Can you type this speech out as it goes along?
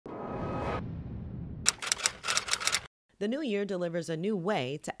The new year delivers a new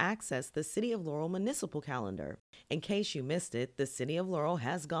way to access the City of Laurel municipal calendar. In case you missed it, the City of Laurel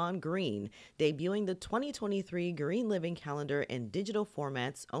has gone green, debuting the 2023 Green Living Calendar in digital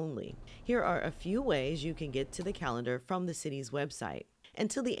formats only. Here are a few ways you can get to the calendar from the city's website.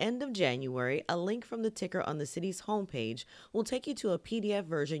 Until the end of January, a link from the ticker on the city's homepage will take you to a PDF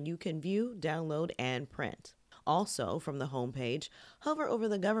version you can view, download, and print. Also, from the homepage, hover over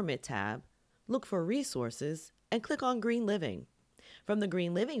the Government tab, look for Resources, and click on Green Living. From the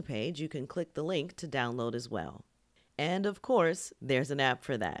Green Living page, you can click the link to download as well. And of course, there's an app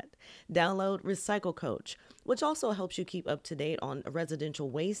for that. Download Recycle Coach, which also helps you keep up to date on residential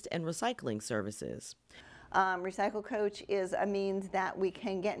waste and recycling services. Recycle Coach is a means that we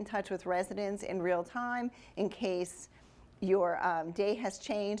can get in touch with residents in real time in case your day has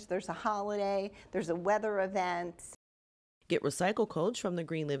changed, there's a holiday, there's a weather event. Get Recycle Coach from the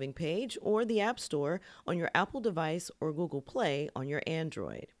Green Living page or the App Store on your Apple device or Google Play on your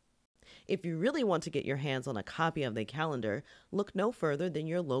Android. If you really want to get your hands on a copy of the calendar, look no further than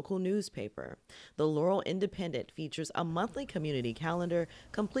your local newspaper. The Laurel Independent features a monthly community calendar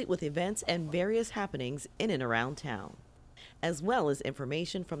complete with events and various happenings in and around town, as well as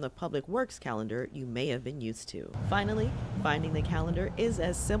information from the Public Works calendar you may have been used to. Finally, finding the calendar is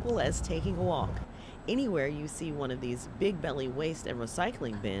as simple as taking a walk. Anywhere you see one of these big belly waste and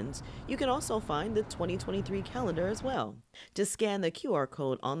recycling bins, you can also find the 2023 calendar as well. Just scan the QR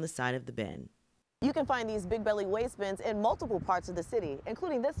code on the side of the bin. You can find these big belly waste bins in multiple parts of the city,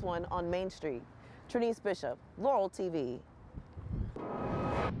 including this one on Main Street. Trenice Bishop, Laurel TV.